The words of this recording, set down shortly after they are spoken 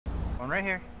One right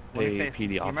here. Hey,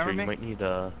 PD officer, you might need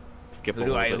to skip a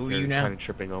little bit. You're kind of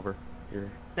tripping over your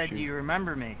shoes. Do you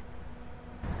remember me?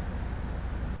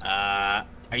 Are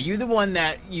you the one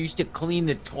that used to clean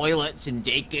the toilets in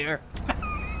daycare?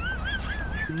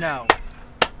 No.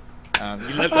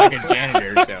 You look like a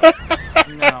janitor, so.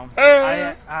 No.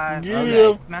 Okay.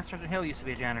 Master Sergeant Hill used to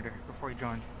be a janitor before he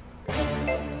joined.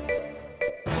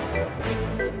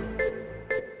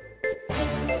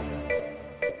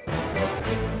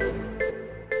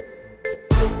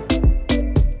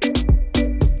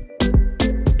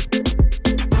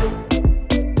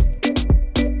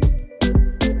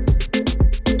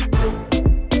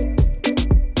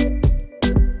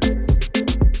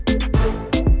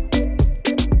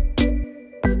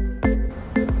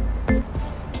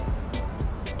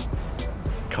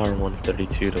 Car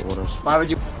 132 to 107. Why would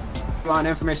you want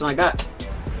information like that?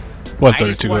 132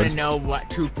 I just want to good. know what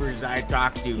troopers I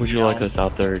talked to. Would you like us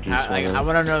out there, or just I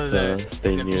want to know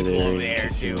stay the near people the over area? there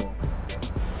too.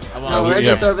 No, we're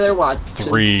just over there watching.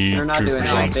 3 They're not doing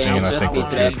troopers on anything. scene. It's I just think me we're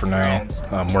today. good for now.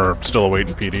 We're still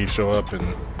awaiting PD to show up, and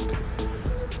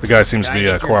the guy seems to be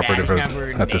cooperative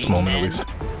at this moment, at least.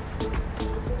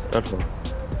 Definitely.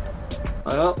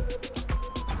 Well,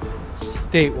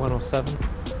 State 107.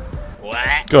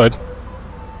 What? Good.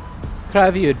 Could I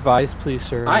have you advise, please,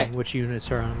 sir, Hi. on which units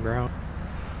are on ground?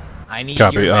 I need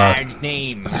Copy. your badge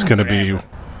name. It's going to be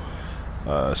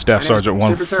Staff My name's Sergeant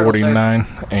Trooper Turtle, sir. 149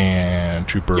 and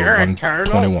Trooper You're a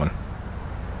turtle? 121.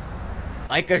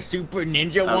 Like a super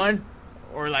ninja Oh. one?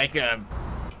 Or like a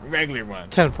regular one?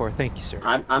 10-4, thank you, sir.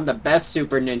 I'm the best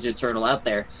Super Ninja Turtle out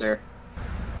there, sir.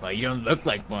 Well, you don't look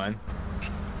like one.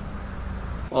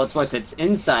 Well, it's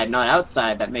inside, not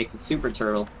outside, that makes it Super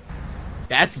Turtle.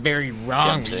 That's very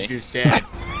wrong, what you just said.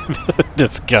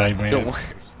 This guy, man.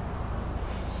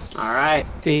 Alright.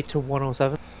 State to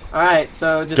 107. Alright,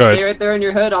 so just Good. stay right there in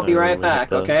your hood, I'll be right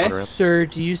back, okay? Sir,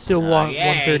 do you still want yay.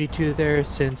 132 there,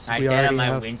 since I we said already on my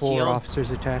have windshield. 4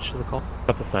 officers attached to the call?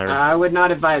 Got the siren. I would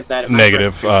not advise that. at my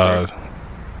Negative. work, sir.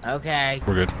 Okay.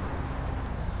 We're good.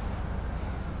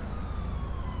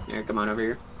 Here, come on over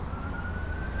here.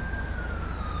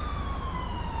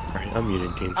 Alright, I'm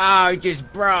muting team. Oh, it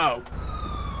just broke.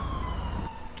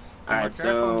 Alright,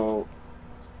 so...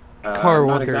 Car I'm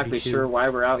not exactly 132. sure why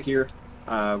we're out here.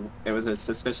 It was a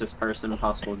suspicious person,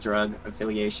 possible drug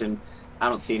affiliation. I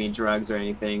don't see any drugs or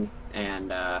anything,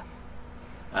 and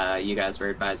you guys were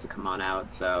advised to come on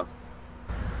out, so...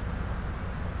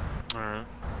 Alright.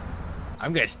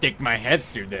 I'm gonna stick my head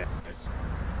through this.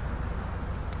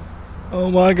 Oh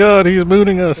my god, he's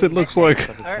mooning us, it looks like.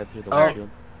 Stuck his head through the Oh. windshield.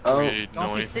 Oh, Do we know Don't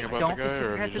be anything stick- about don't the be guy, stick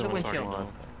your or head you through just the want to talk windshield.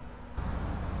 about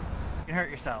You can hurt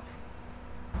yourself.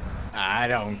 I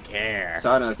don't care.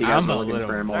 so I don't know if you guys I'm were a looking little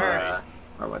for more, sorry.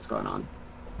 or what's going on.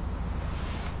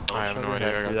 I have no Shove your idea.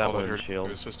 head I through got that called out here windshield.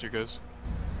 to assist you guys.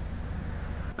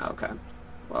 Okay.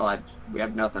 Well, we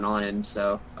have nothing on him,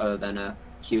 so, other than a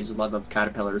huge love of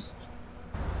caterpillars.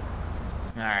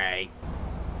 Alright.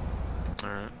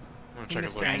 Alright. I'm gonna check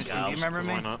his Mr. license. Anderson, do you remember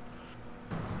Why me? not?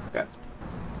 Okay.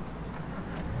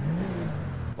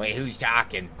 Wait, who's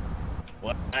talking?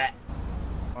 What?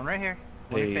 One right here.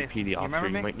 Hey, PD officer, remember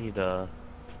you me? might need to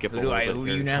skip Who a do little I- bit. who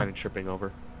You're you know? kind of tripping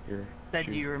over your Do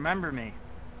shoes. you remember me?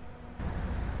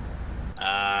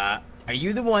 Are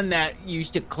you the one that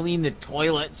used to clean the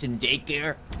toilets in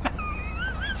daycare?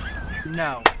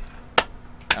 No.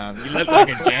 You look like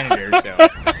a janitor, so.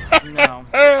 No.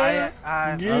 Okay.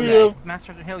 Master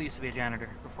Sergeant Hill used to be a janitor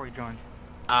before he joined.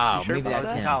 Oh, You sure maybe about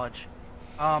that's that? In him. college.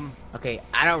 Okay,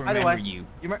 I don't By the remember way, you.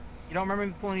 You don't remember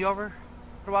me pulling you over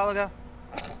a while ago?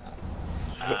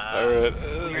 Alright.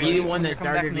 Are you the one that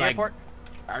Coming back from started the like? airport?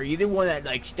 Are you the one that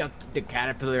like stuck the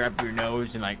caterpillar up your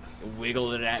nose and like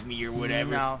wiggled it at me or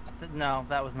whatever? No,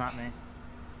 that was not me.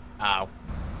 Oh,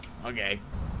 okay.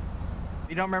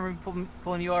 You don't remember me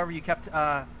pulling you over? You kept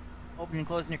opening and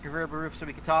closing your convertible roof so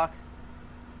we could talk.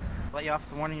 Let you off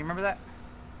the warning. You remember that?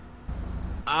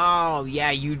 Oh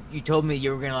yeah, you told me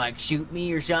you were gonna like shoot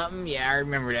me or something. Yeah, I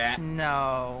remember that.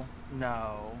 No. Oh,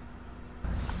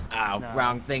 No.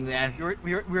 wrong thing then.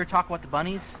 We were talking about the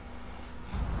bunnies.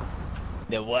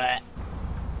 The what?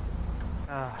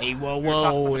 Hey, whoa, we were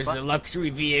talking whoa! about It's the a luxury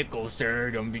vehicle, sir.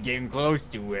 Don't be getting close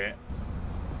to it.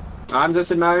 I'm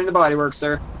just admiring the bodywork,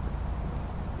 sir.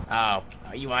 Oh,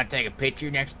 you want to take a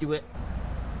picture next to it?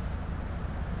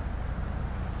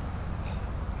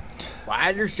 Why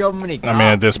are there so many I mean,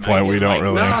 at this cops? point, we don't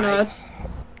really. No, that's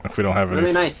If we don't have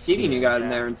really it, nice seating you got in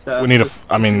there and stuff. we need Just-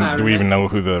 I just a mean, matter do we of- even know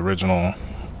who the original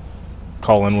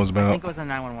call-in was I about? think it was a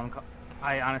 911 call.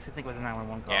 I honestly think it was a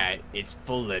 911 call. Yeah, it's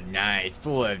full of nice,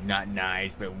 full of not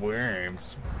nice, but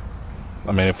worms.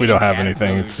 I mean, if we don't have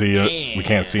anything to see, we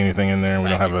can't see anything in there, and we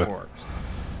don't have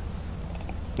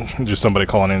just somebody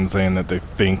calling in and saying that they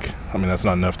think. I mean, that's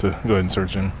not enough to go ahead and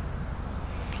search him.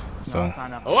 So.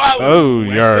 Oh,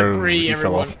 you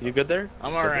fell off. You good there?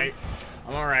 I'm alright.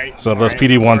 I'm alright. So unless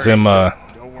PD wants him,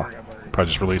 probably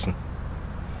just release him.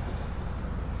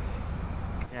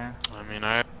 Yeah. I mean,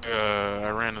 I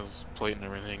ran his plate and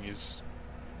everything. He's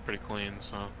pretty clean,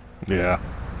 so. Yeah.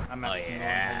 I'm out get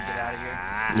out of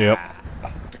here. Yep.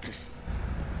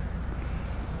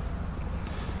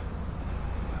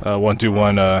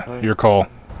 121, your call.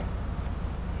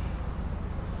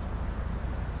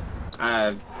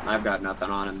 I've got nothing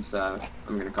on him, so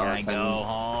I'm gonna call it 10. Go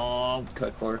home.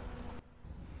 Code 4.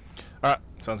 Alright,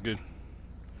 sounds good.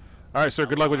 Alright, sir,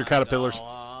 good luck with your caterpillars.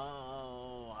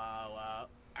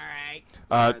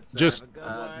 Alright. Just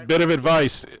bit of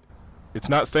advice. It's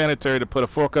not sanitary to put a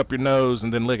fork up your nose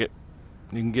and then lick it.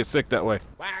 You can get sick that way.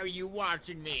 Why are you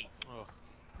watching me?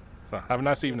 So, have a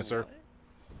nice evening, sir.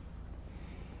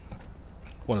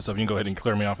 107, you can go ahead and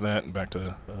clear me off of that and back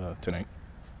to 10-8.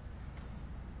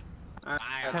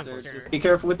 Alright, sir. Just be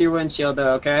careful with your windshield,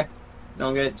 though, okay?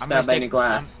 Don't get stabbed by any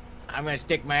glass. I'm gonna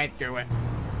stick my head through it.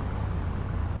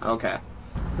 Okay.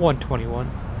 121.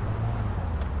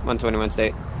 121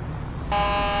 state. Could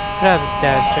I have a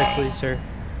status check, please, sir?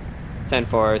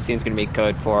 10-4. Scene's gonna be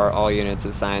code 4. All units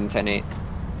assigned 10-8.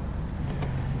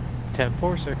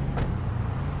 10-4, sir.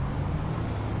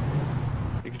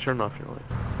 You can turn off your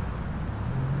lights.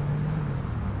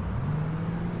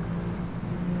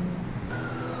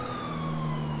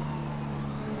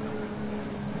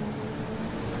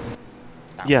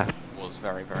 Yes. Was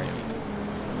very, very.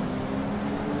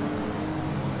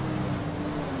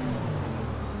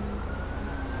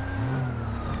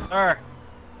 Sir.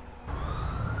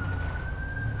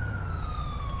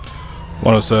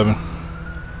 107.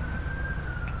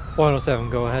 107,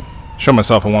 go ahead. Show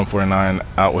myself a 149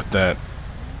 out with that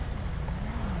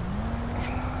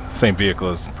same vehicle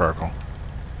as the Perkle.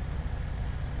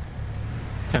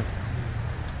 10.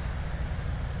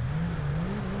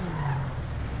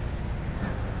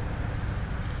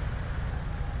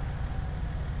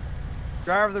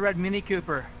 Driver of the red Mini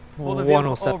Cooper. Pull the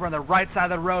vehicle over on the right side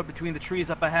of the road between the trees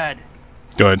up ahead.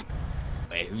 Go ahead.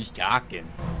 Wait, who's talking?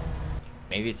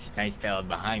 Maybe it's this nice fella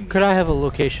behind me. Could I have a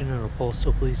location and a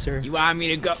postal, please, sir? You want me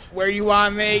to go where you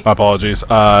want me? My apologies.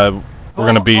 We're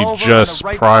going to be just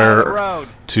right prior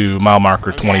to mile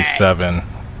marker 27.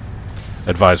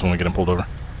 Advise when we get him pulled over.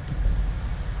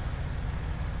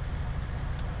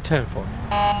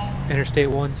 10-4. Interstate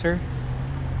 1, sir.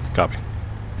 Copy.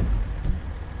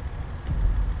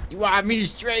 You want me to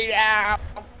straight out?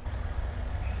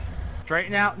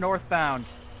 Straighten out northbound.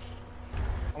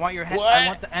 I want your head. What? I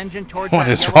want the engine towards. What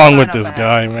that is yellow wrong sign with up this ahead.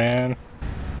 guy, man?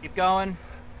 Keep going.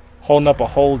 Holding up a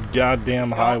whole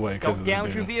goddamn highway because Don't of this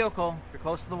damage your dude. vehicle. You're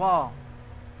close to the wall.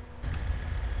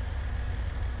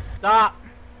 Stop.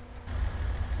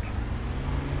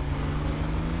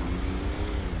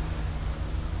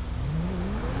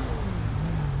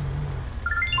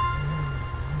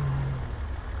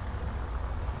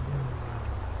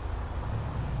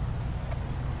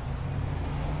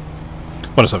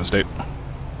 What is 7 state?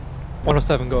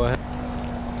 107, go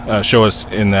ahead. Show us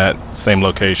in that same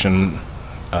location.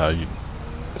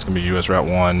 It's going to be US Route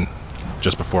 1,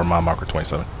 just before mile marker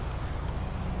 27.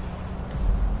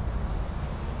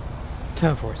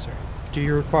 10-4, sir. Do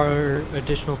you require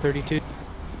additional 32?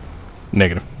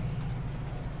 Negative.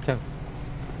 10.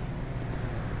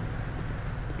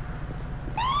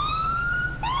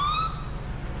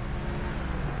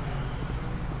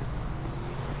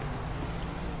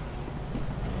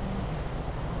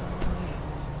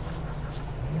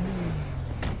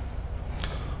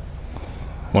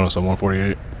 One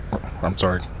 148. I'm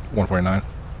sorry, 149.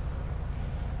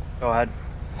 Go ahead.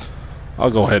 I'll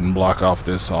go ahead and block off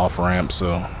this off ramp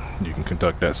so you can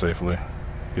conduct that safely.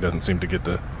 He doesn't seem to get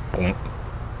the point.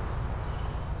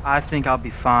 I think I'll be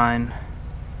fine.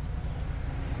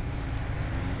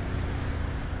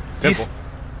 Temple.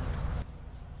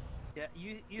 Yeah,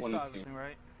 you saw everything,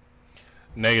 right?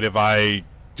 Negative. I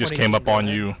just came up on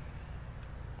you.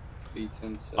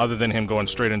 B10, Other than him going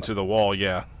straight into the wall,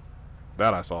 yeah.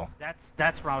 That I saw.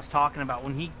 That's what I was talking about.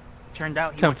 When he turned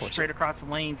out, he went straight across the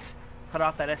lanes, cut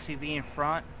off that SUV in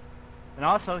front, and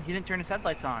also he didn't turn his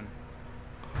headlights on.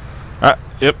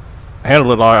 Yep.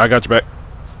 Handle it. I got your back.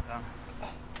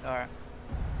 All right.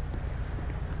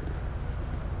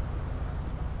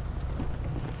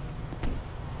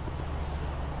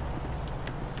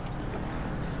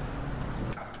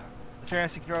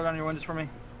 Chance, you can roll down your windows for me.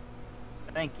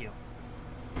 Thank you.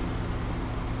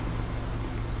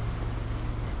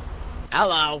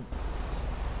 Hello.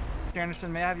 Mr.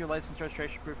 Anderson, may I have your license,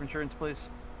 registration, proof of insurance, please?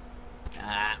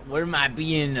 What am I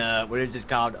being, what is this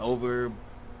called? Over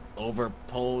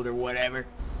pulled or whatever?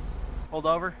 Pulled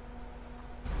over?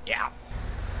 Yeah.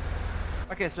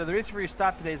 Okay, so the reason for your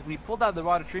stop today is when you pulled out of the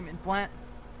water treatment plant,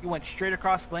 you went straight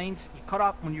across lanes, you cut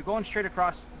off, when you're going straight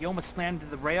across, you almost slammed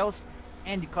into the rails,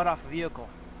 and you cut off a vehicle.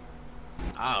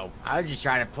 Oh, I was just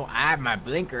trying to pull, I had my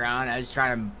blinker on, I was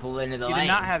trying to pull into the lane. You did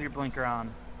not have your blinker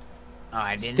on. Oh,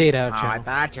 I didn't? Stayed out, I channel.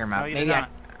 thought I turned my, No, you maybe did not.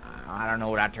 I don't know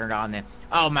what I turned on then.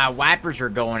 Oh, my wipers were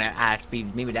going at high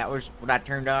speeds, maybe that was what I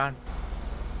turned on?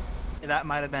 Yeah, that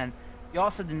might have been. You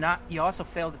also did not, you also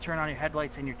failed to turn on your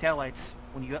headlights and your taillights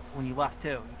when you left too.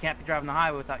 You can't be driving the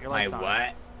highway without your lights on. Wait,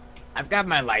 what? I've got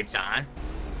my lights on.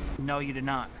 No, you did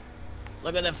not.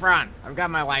 Look at the front. I've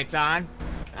got my lights on.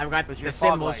 I've got Those are the your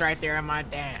fog symbols lights. right there on my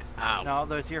damn. Oh. No,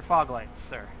 those are your fog lights,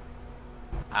 sir.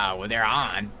 Oh, well, they're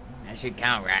on. That should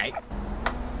count, right?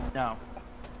 No.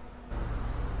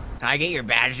 Can I get your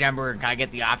badge number? Can I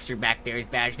get the officer back there's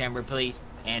badge number, please?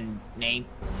 And name?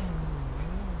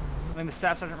 My name is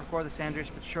Staff Sergeant McCord, the San Andreas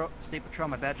State Patrol.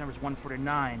 My badge number is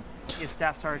 149. He is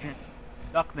Staff Sergeant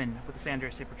Duckman with the San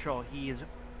Andreas State Patrol.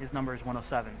 His number is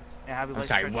 107. I have your I'm license,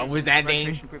 sorry, what registration, was that name?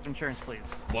 registration, proof of insurance, please.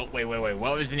 What? Wait.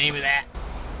 What was the name of that?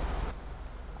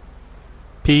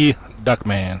 P.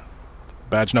 Duckman.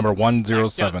 Badge number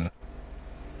 107.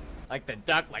 Like the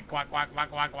duck, like quack, quack, quack,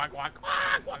 quack, quack, quack,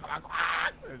 quack, quack, quack,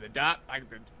 quack. Or the duck, like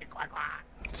the quack, quack.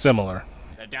 Similar.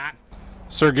 The duck.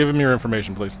 Sir, give him your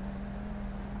information, please.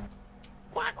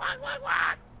 Quack, quack, quack,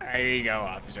 quack. There you go,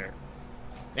 officer.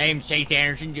 Name's Chase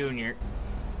Anderson Jr.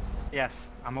 Yes,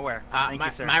 I'm aware. Thank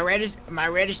you, sir. My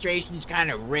registration's kind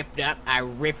of ripped up. I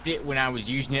ripped it when I was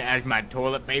using it as my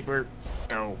toilet paper.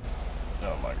 So,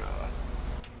 Oh my god.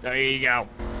 there you go.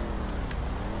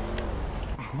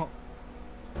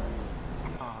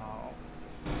 Oh.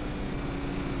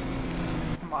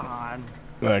 Come on.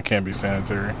 That can't be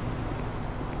sanitary.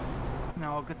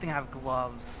 No, good thing I have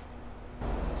gloves.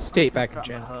 State back in Put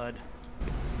it on jail. the hood.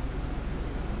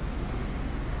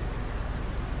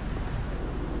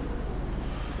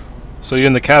 So you're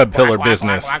in the Caterpillar Quack, quack,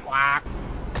 business. Quack, quack,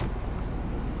 quack.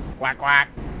 Quack, quack.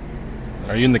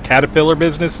 Are you in the Caterpillar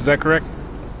business? Is that correct?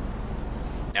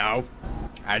 No,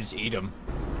 I just eat them.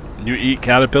 You eat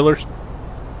caterpillars?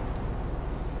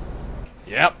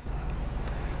 Yep.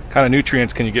 What kind of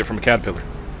nutrients can you get from a caterpillar?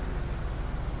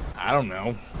 I don't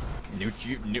know.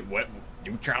 What?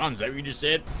 Neutrons, that what you just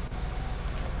said?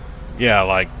 Yeah,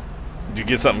 like, do you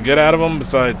get something good out of them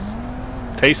besides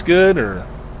taste good, or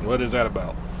what is that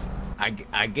about? I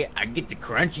get the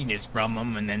crunchiness from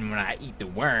them, and then when I eat the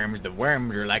worms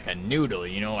are like a noodle.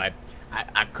 You know, I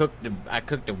cook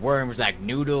the worms like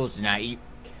noodles, and I eat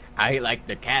like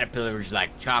the caterpillars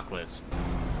like chocolates,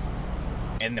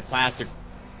 and the plastic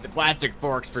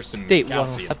forks for some State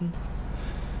calcium. 107.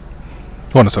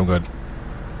 Want some good?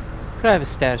 Could I have a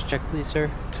status check, please, sir?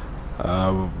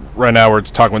 Right now we're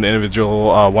talking with the individual.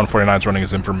 149 is running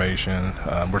his information.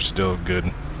 We're still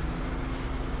good.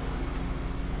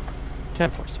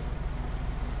 10-4, sir.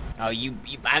 Oh, you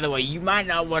by the way, you might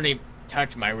not want to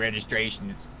touch my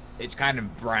registration. It's kind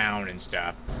of brown and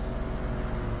stuff.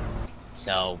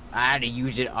 So I had to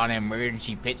use it on an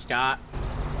emergency pit stop.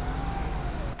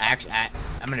 Actually,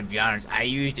 I'm gonna be honest. I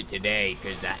used it today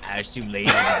because I was too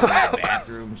lazy to go to the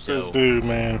bathroom. So This dude,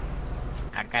 man.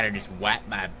 I kind of just whacked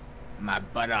my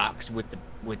buttocks with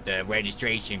the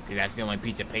registration because that's the only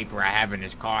piece of paper I have in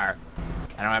this car.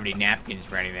 I don't have any napkins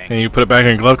or anything. Can you put it back in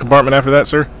your glove compartment after that,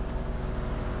 sir?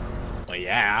 Well,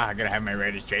 yeah, I gotta have my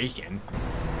registration.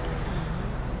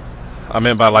 I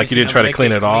meant by like you didn't try to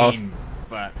clean it off.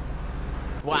 But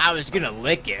well, I was gonna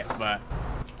lick it, but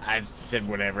I said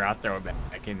whatever. I'll throw it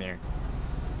back in there.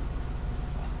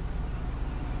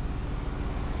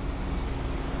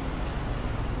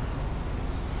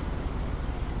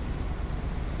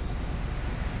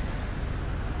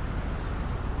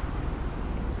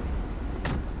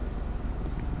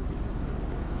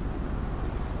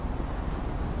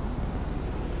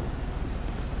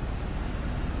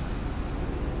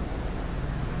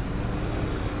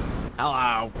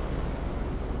 Hello.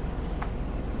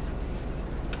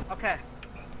 Okay.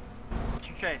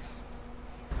 Mr. Chase.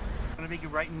 I'm gonna be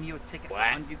writing you a ticket for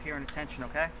What? undue care and attention,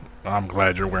 okay? I'm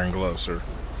glad you're wearing gloves, sir.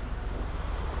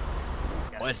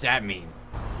 Yes. What's that mean?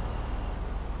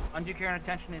 Undue care and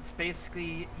attention, it's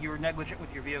basically you were negligent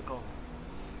with your vehicle.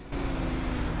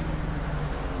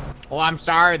 Well, I'm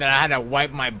sorry that I had to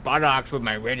wipe my buttocks with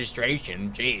my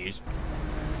registration. Jeez.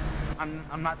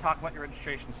 I'm not talking about your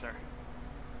registration, sir.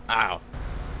 Oh.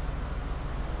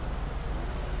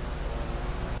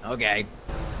 Okay.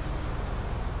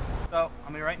 So,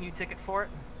 I'm gonna write a new ticket for it.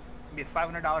 It'll be a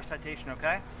 $500 citation,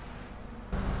 okay?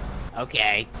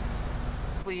 Okay.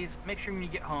 Please, make sure when you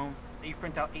get home that you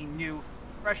print out a new,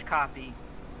 fresh copy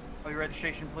of your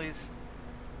registration, please.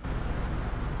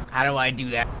 How do I do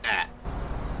that?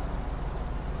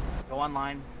 Go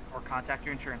online or contact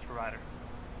your insurance provider.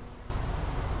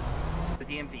 The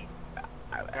DMV.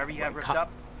 Whatever you have ripped up,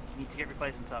 you need to get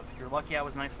replacements of. If you're lucky I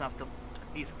was nice enough to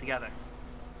piece it together.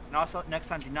 And also, next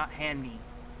time, do not hand me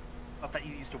stuff that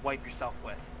you used to wipe yourself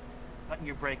with. Letting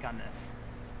you break on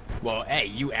this. Well, hey,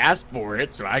 you asked for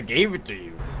it, so I gave it to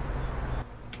you.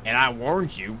 And I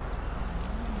warned you.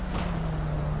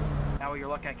 Now, you're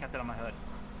lucky I kept it on my hood.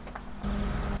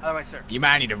 Otherwise, sir. You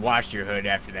might need to wash your hood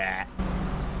after that.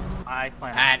 I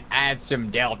plan. I had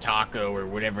some Del Taco or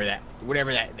whatever that,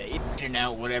 the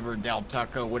In-N-Out, whatever, Del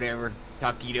Taco, whatever,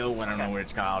 Taquito, I don't know what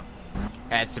it's called.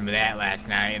 Had some of that last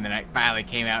night, and then I finally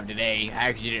came out today. I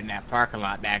actually did it in that parking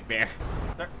lot back there.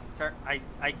 Sir, I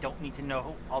don't need to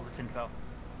know all this info.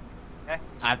 Okay?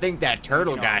 I think that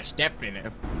turtle guy stepped in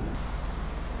it.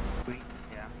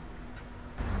 Yeah.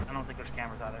 I don't think there's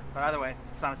cameras either. But either way,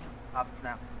 it's on its topic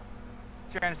now.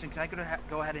 Sir Anderson, can I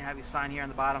go ahead and have you sign here on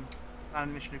the bottom? On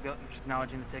admission to go, just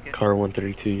acknowledging the ticket. Car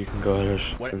 132, you can go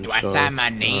ahead and do I sign my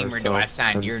name or do I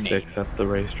sign your name? At the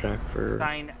racetrack for...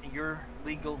 Sign your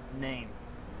legal name.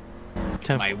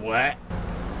 My what?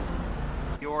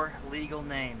 Your legal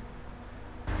name.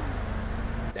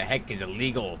 The heck is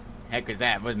illegal? Heck is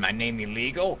that? Was my name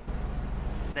illegal?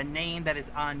 The name that is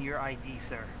on your ID,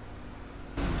 sir.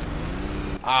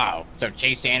 Oh, so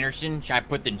Chase Anderson? Should I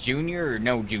put the junior or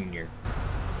no junior?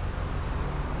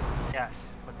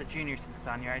 Yes, put the junior since it's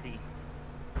on your ID.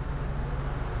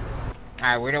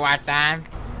 Alright, where do I sign?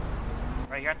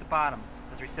 Right here at the bottom.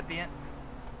 It says recipient.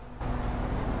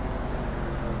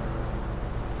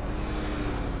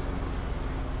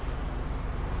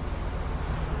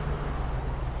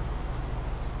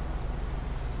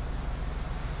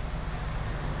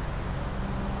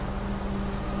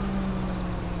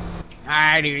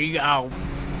 Alright, here you go.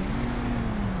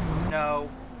 No.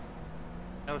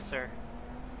 No, sir.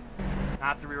 I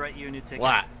have to rewrite you a new ticket.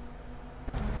 What?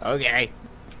 Okay.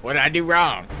 What did I do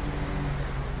wrong?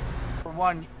 For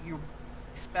one, you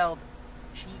spelled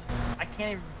G. I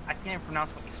can't even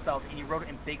pronounce what you spelled, and you wrote it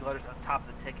in big letters at the top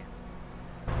of the ticket.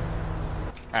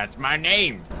 That's my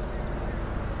name.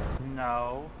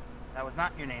 No. That was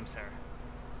not your name, sir.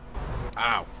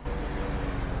 Oh.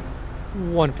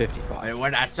 155. What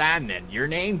did I sign then? Your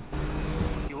name?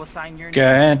 You will sign your name. Go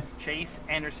ahead. Chase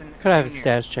Anderson. Could I have a Jr.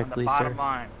 status check, on the please, bottom sir?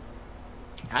 line.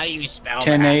 How do you spell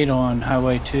 10-8 on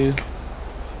Highway 2. You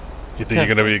think you're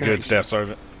gonna be a good staff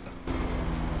sergeant?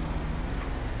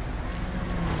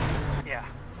 Yeah.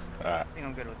 Alright. I think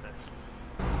I'm good with this.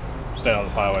 Stay on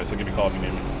this highway, so give me a call if you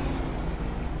need me.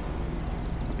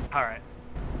 Alright.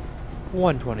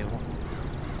 121.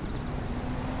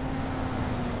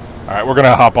 Alright, we're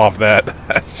gonna hop off that.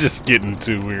 That's just getting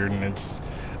too weird, and it's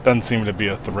doesn't seem to be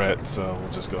a threat, so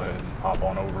we'll just go ahead and hop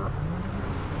on over.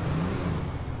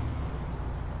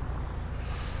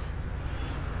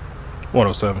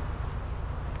 $107.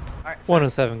 Alright,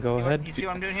 107, go ahead. You see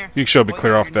what I'm doing here? You should be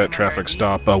clear off that traffic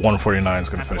stop. 149 is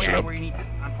gonna finish it up.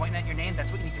 I'm pointing at your name.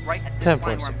 That's what you need to write at this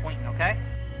line where I'm pointing, okay?